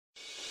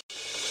Hey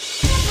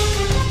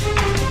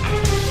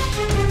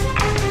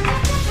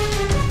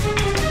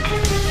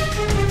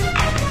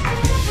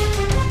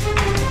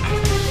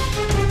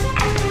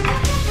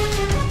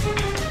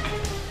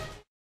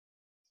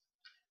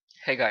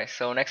guys,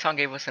 so Nexon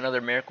gave us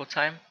another miracle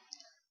time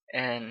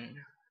and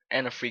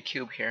a free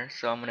cube here,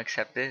 so I'm gonna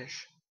accept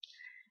this.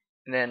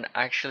 And then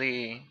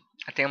actually,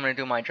 I think I'm gonna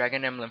do my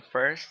dragon emblem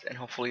first, and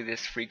hopefully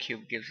this free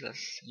cube gives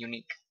us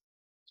unique.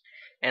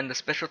 And the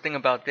special thing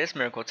about this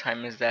miracle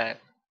time is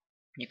that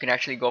you can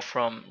actually go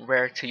from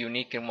rare to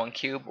unique in one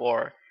cube,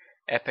 or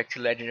epic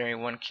to legendary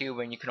in one cube,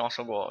 and you can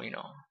also go,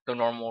 the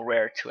normal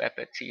rare to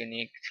epic to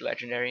unique to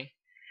legendary.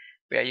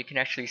 But yeah, you can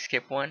actually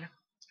skip one.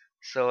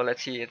 So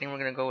let's see, I think we're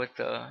gonna go with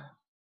the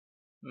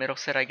middle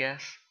set, I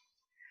guess.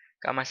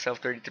 Got myself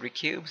 33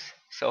 cubes,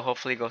 so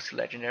hopefully it goes to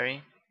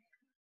legendary.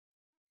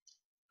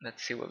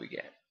 Let's see what we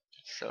get.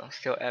 So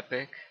still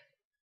epic.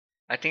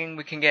 I think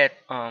we can get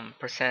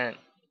percent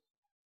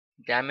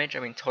damage.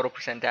 I mean total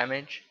percent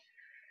damage.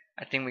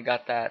 I think we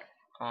got that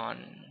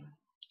on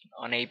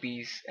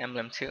AB's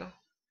emblem too.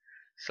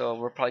 So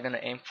we're probably gonna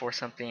aim for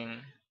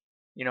something,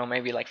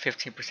 maybe like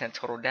 15%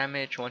 total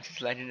damage once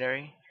it's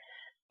legendary.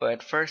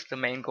 But first, the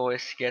main goal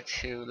is to get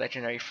to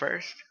legendary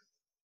first.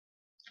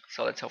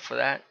 So let's hope for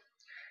that.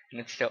 And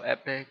it's still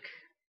epic.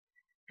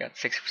 Got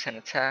 6%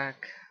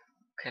 attack.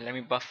 Okay, let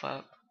me buff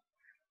up.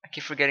 I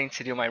keep forgetting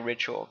to do my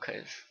ritual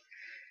because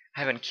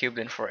I haven't cubed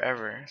in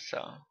forever, so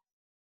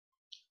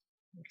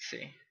let's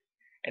see.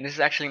 And this is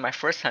actually my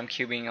first time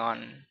cubing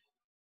on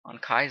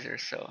Kaiser,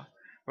 so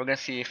we're gonna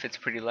see if it's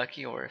pretty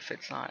lucky or if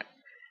it's not.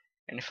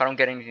 And if I don't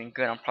get anything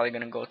good, I'm probably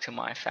gonna go to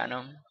my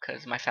Phantom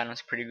because my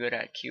Phantom's pretty good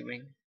at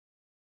cubing.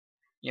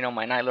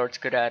 My Night Lord's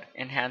good at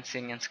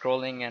enhancing and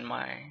scrolling, and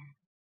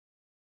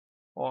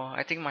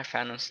I think my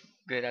Phantom's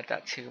good at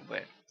that too,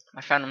 but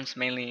my Phantom's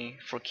mainly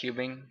for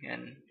cubing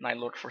and Night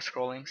Lord for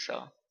scrolling,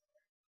 so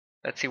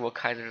let's see what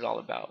Kaiser's all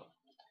about.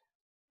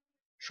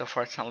 So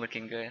far it's not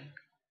looking good.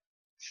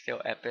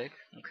 Still epic.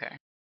 Okay.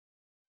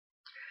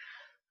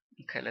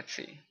 Okay, let's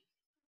see.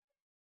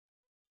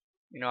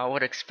 I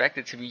would expect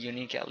it to be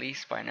unique at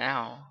least by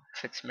now,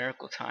 if it's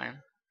miracle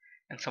time,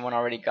 and someone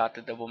already got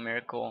the double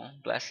miracle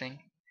blessing.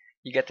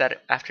 You get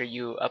that after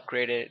you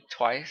upgrade it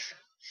twice,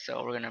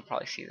 so we're gonna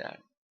probably see that.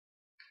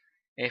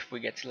 If we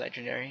get to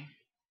legendary.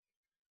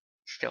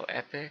 Still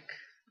epic.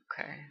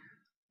 Okay.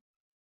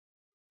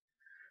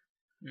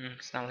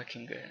 It's not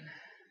looking good.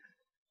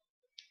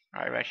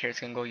 Alright, right here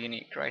it's gonna go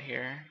unique right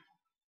here.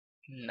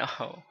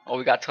 No. Oh,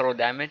 we got total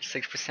damage,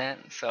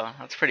 6%, so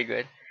that's pretty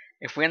good.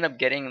 If we end up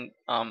getting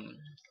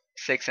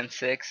 6 and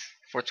 6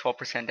 for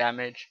 12%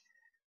 damage,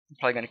 I'm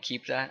probably gonna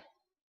keep that.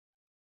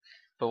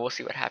 But we'll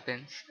see what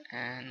happens.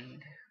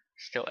 And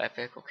still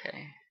epic,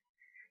 okay.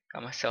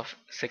 Got myself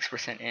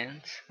 6%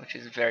 int, which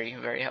is very,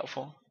 very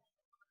helpful.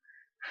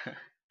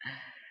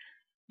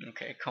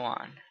 Okay, come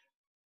on.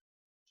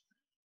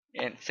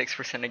 And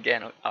 6%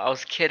 again. I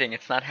was kidding,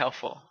 it's not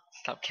helpful.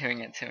 Stop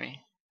giving it to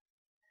me.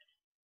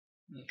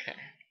 Okay,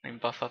 let me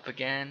buff up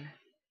again.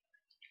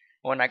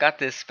 When I got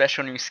this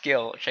special new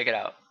skill, check it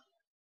out.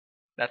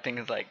 That thing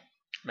is like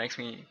makes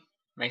me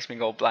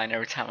go blind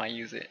every time I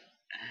use it.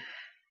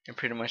 It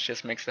pretty much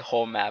just makes the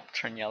whole map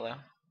turn yellow.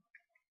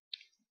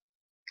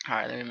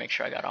 Alright, let me make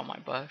sure I got all my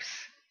buffs.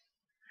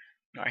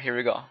 Alright, here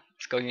we go.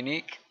 Let's go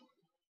unique.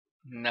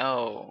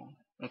 No.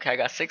 Okay, I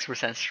got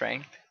 6%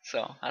 strength,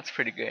 so that's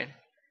pretty good.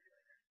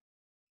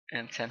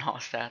 And 10 all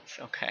stats,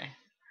 okay.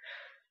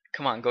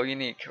 Come on, go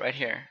unique right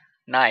here.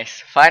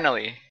 Nice,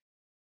 finally.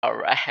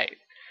 Alright.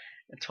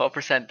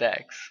 12%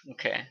 dex.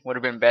 Okay, would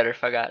have been better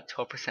if I got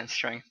 12%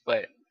 strength,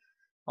 but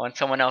when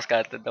someone else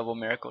got the double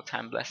miracle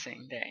time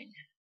blessing, dang.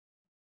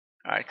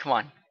 Alright, come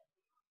on.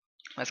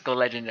 Let's go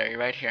legendary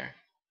right here.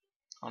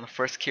 On the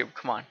first cube,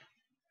 come on.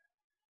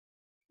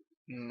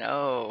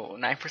 No,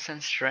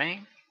 9%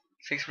 strength,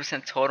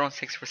 6% total, and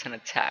 6%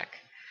 attack.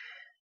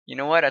 You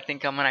know what? I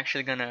think I'm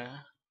actually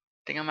gonna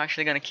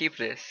keep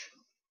this.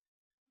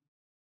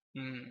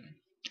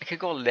 I could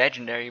go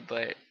legendary,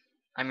 but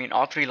I mean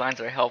all 3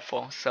 lines are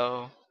helpful,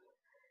 so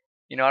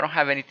I don't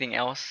have anything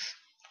else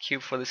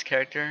queued for this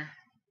character,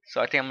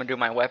 so I think I'm gonna do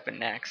my weapon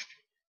next.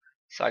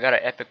 So I got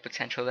an epic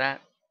potential that,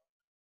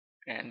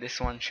 and this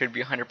one should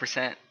be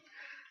 100%.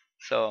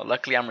 So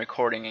luckily I'm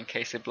recording in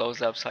case it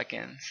blows up, so I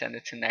can send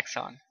it to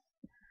Nexon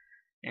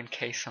in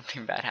case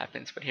something bad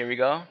happens. But here we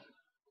go.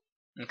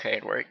 Okay,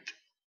 it worked.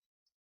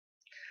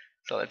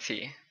 So let's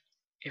see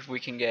if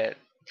we can get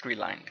 3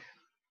 lined.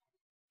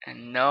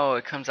 And no,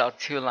 it comes out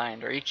 2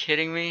 lined. Are you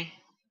kidding me?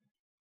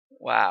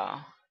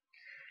 Wow.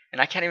 And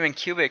I can't even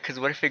cube it because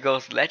what if it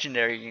goes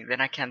legendary?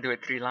 Then I can't do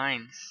it 3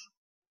 lines.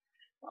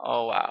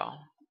 Oh wow.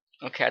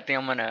 Okay, I think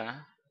I'm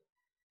gonna.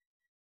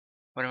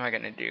 What am I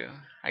gonna do?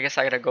 I guess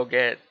I gotta go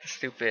get the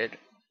stupid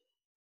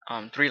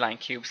 3-line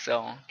cube.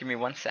 So give me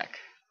 1 sec.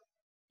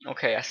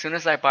 Okay, as soon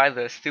as I buy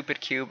the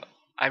stupid cube,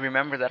 I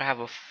remember that I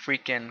have a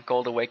freaking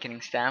gold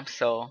awakening stamp.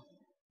 So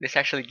this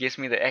actually gives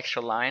me the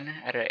extra line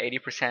at an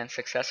 80%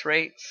 success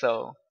rate.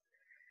 So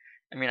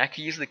I mean I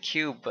could use the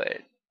cube, but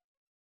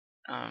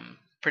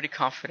pretty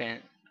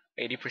confident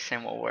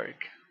 80% will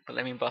work. But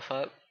let me buff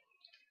up.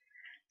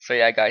 So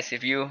yeah, guys,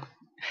 if you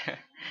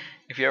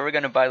if you're ever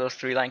gonna buy those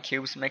 3-line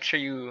cubes, make sure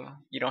you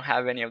don't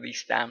have any of these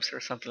stamps or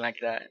something like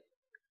that.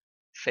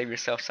 Save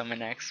yourself some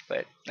NX,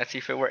 but let's see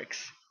if it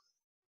works.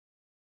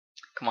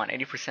 Come on,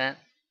 80%.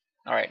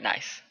 Alright,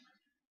 nice.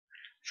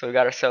 So we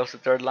got ourselves the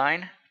 3rd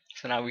line.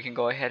 So now we can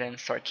go ahead and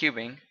start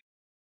cubing.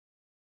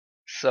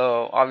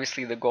 So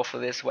obviously the goal for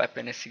this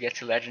weapon is to get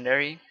to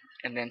legendary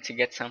and then to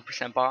get some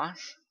percent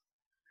boss.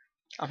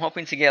 I'm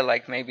hoping to get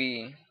like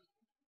maybe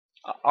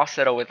I'll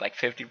settle with like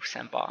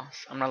 50%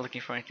 boss. I'm not looking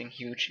for anything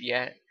huge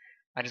yet.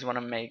 I just want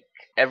to make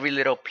every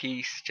little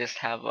piece just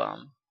have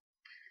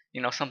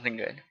something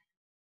good.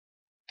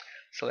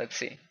 So let's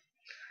see.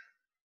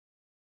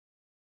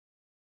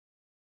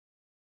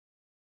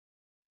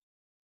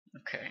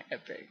 Okay,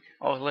 epic.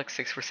 Oh look,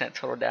 6%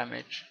 total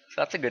damage.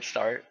 So that's a good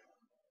start.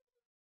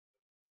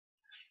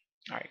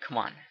 Alright, come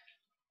on.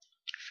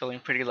 Feeling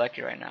pretty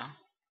lucky right now.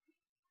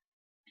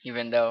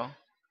 Even though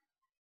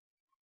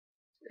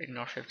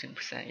ignore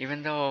 15%.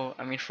 Even though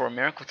I mean for a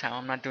miracle time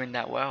I'm not doing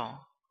that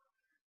well.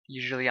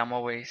 Usually I'm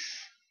always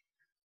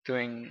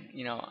doing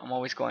I'm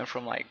always going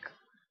from like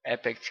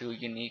epic to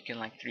unique in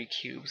like 3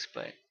 cubes,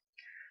 but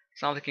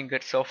it's not looking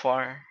good so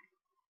far.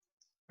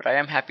 But I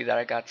am happy that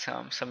I got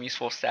some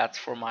useful stats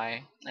for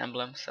my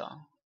emblem, so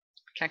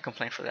can't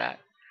complain for that.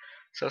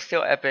 So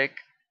still epic.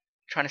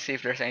 Trying to see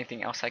if there's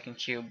anything else I can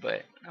cube,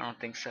 but I don't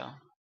think so.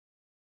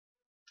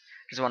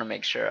 Just want to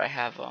make sure I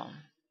have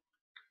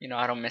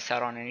I don't miss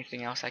out on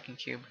anything else I can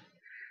cube.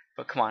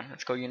 But come on,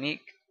 let's go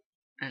unique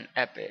and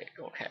epic.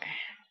 Okay.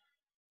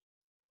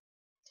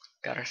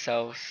 Got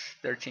ourselves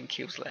 13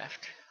 cubes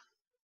left.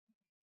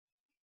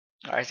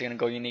 Alright, is it gonna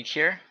go unique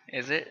here?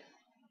 Is it?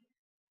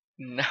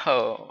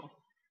 No.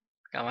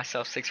 Got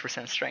myself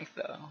 6% strength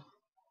though.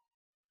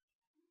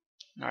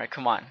 Alright,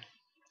 come on.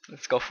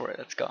 Let's go for it.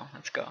 Let's go.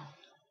 Let's go.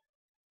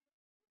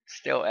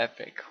 Still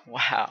epic.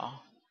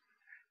 Wow.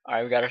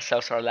 Alright, we got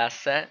ourselves our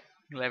last set.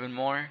 11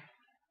 more.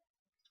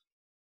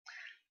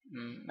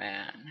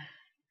 Man.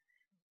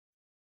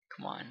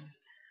 Come on.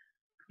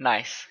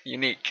 Nice.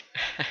 Unique.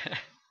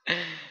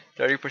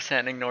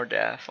 30% ignore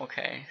death.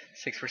 Okay.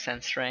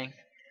 6% strength.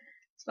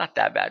 It's not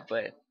that bad,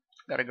 but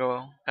gotta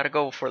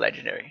go for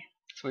legendary.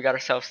 So we got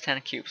ourselves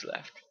 10 cubes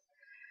left.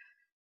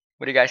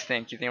 What do you guys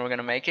think? You think we're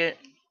gonna make it?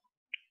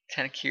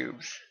 10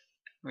 cubes.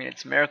 I mean,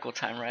 it's miracle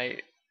time,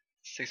 right?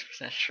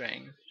 6%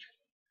 strength.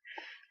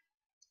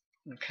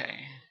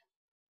 Okay.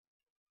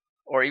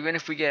 Or even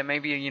if we get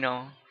maybe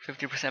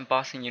 50%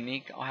 boss and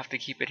unique, I'll have to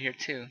keep it here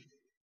too.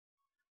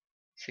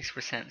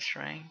 6%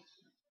 strength.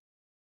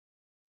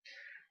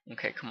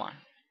 Okay, come on.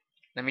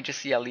 Let me just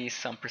see at least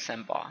some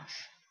percent boss.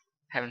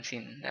 Haven't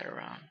seen that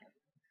around.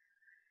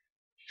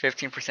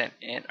 15%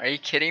 in. Are you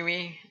kidding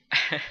me?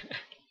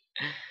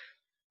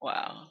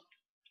 Wow.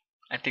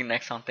 I think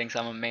Nexon thinks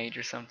I'm a mage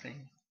or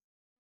something.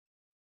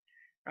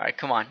 Alright,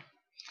 come on.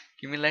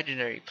 Give me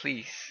legendary,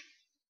 please.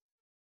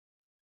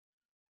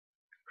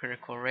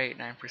 Critical rate,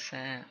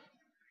 9%.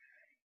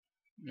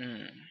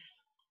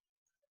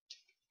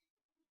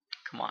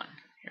 Come on.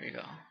 Here we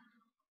go.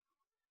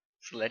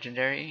 It's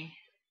legendary.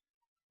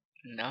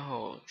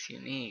 No, it's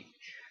unique.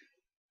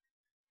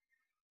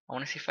 I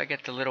want to see if I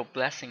get the little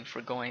blessing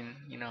for going,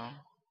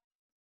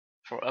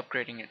 for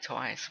upgrading it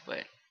twice,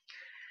 but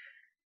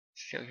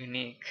still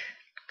unique.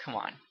 Come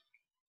on.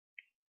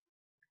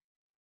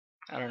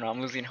 I don't know,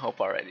 I'm losing hope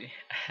already.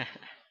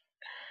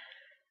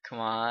 Come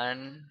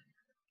on.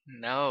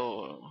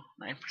 No,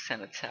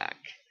 9% attack.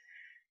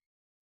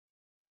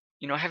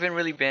 I haven't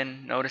really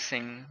been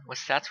noticing what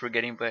stats we're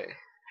getting, but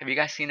have you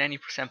guys seen any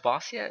percent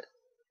boss yet?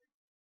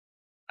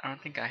 I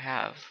don't think I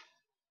have.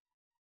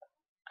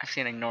 I've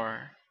seen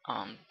ignore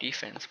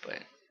defense,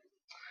 but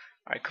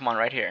alright, come on,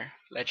 right here.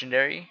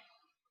 Legendary?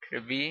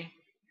 Could it be?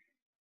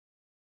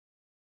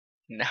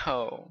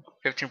 No.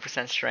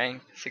 15%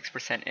 strength,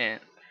 6%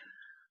 int.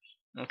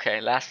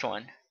 Okay, last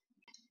one.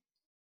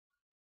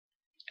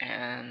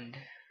 And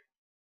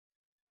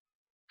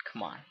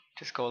come on,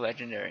 just go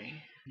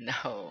legendary.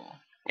 No.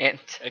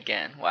 Int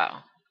again.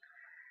 Wow.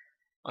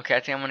 Okay, I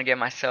think I'm gonna get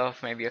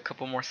myself maybe a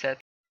couple more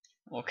sets.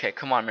 Okay,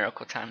 come on,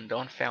 miracle time.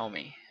 Don't fail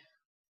me.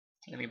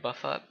 Let me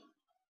buff up.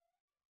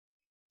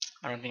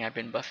 I don't think I've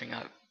been buffing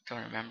up.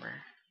 Don't remember.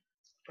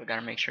 But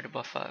gotta make sure to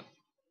buff up.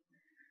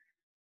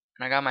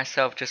 And I got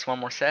myself just one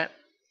more set.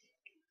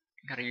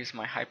 Gotta use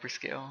my hyper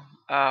skill.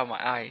 Ah,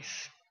 my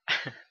eyes.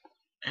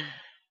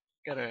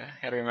 gotta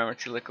remember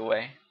to look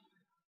away.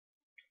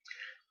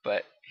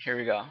 But here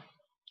we go.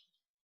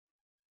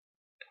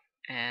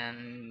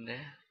 And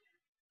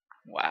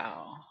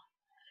wow.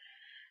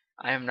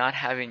 I am not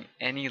having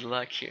any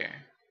luck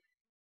here.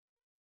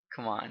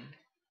 Come on.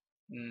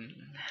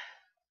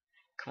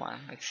 Come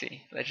on, let's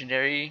see.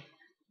 Legendary.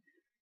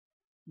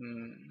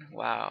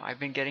 Wow, I've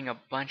been getting a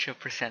bunch of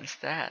percent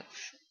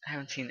stats. I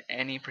haven't seen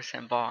any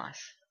percent boss.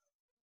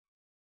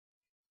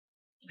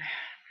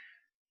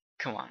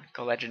 Come on,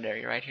 go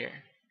legendary right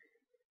here.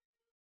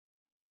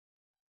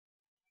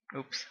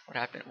 Oops, what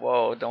happened?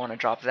 Whoa, don't want to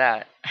drop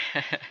that.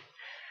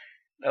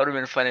 That would have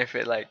been funny if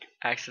it like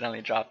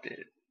accidentally dropped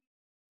it.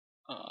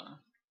 Uh,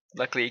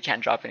 Luckily, you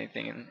can't drop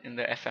anything in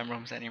the FM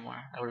rooms anymore.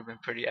 That would have been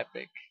pretty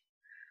epic.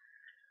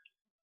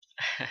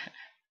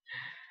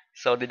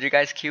 So, did you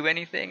guys cube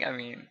anything? I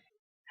mean,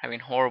 having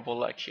horrible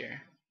luck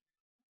here.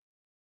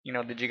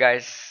 Did you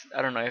guys?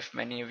 I don't know if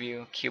many of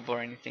you cube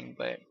or anything,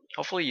 but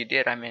hopefully you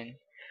did. I mean,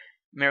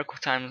 miracle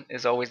time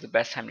is always the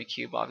best time to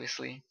cube,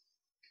 obviously.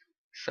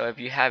 So if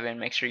you haven't,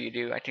 make sure you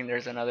do. I think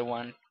there's another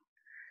one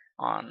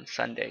on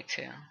Sunday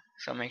too.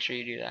 So make sure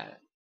you do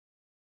that.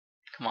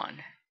 Come on.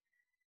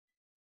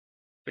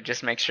 But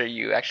just make sure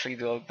you actually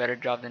do a better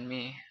job than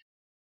me.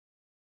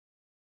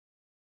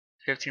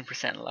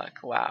 15% luck.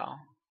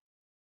 Wow.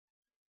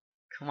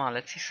 Come on,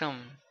 let's see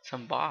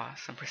some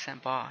boss, some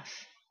percent boss.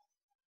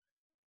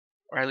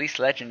 Or at least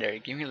legendary.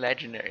 Give me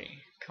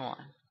legendary. Come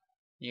on.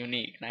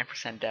 Unique.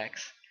 9%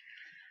 dex.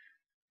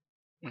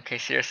 Okay,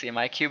 seriously, am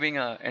I cubing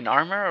an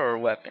armor or a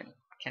weapon?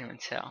 Can't even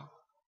tell.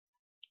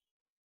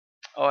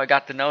 Oh, I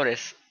got the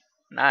notice.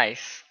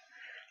 Nice.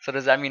 So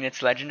does that mean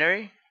it's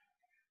legendary?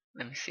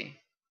 Let me see.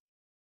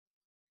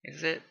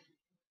 Is it?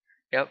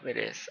 Yep, it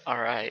is.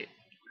 Alright.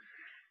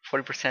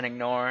 40%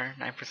 ignore,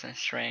 9%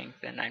 strength,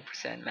 and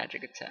 9%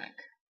 magic attack.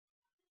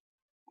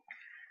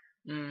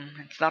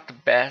 It's not the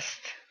best,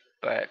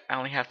 but I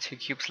only have 2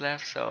 cubes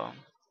left, so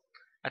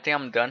I think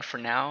I'm done for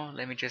now.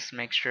 Let me just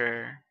make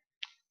sure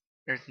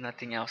there's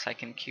nothing else I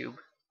can cube.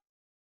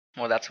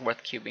 Well, that's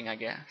worth cubing, I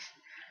guess.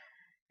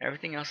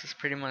 Everything else is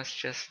pretty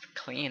much just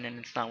clean and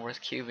it's not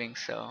worth cubing,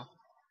 so I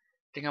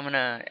think I'm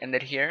gonna end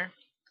it here.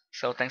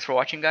 So thanks for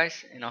watching,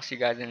 guys, and I'll see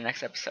you guys in the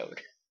next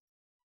episode.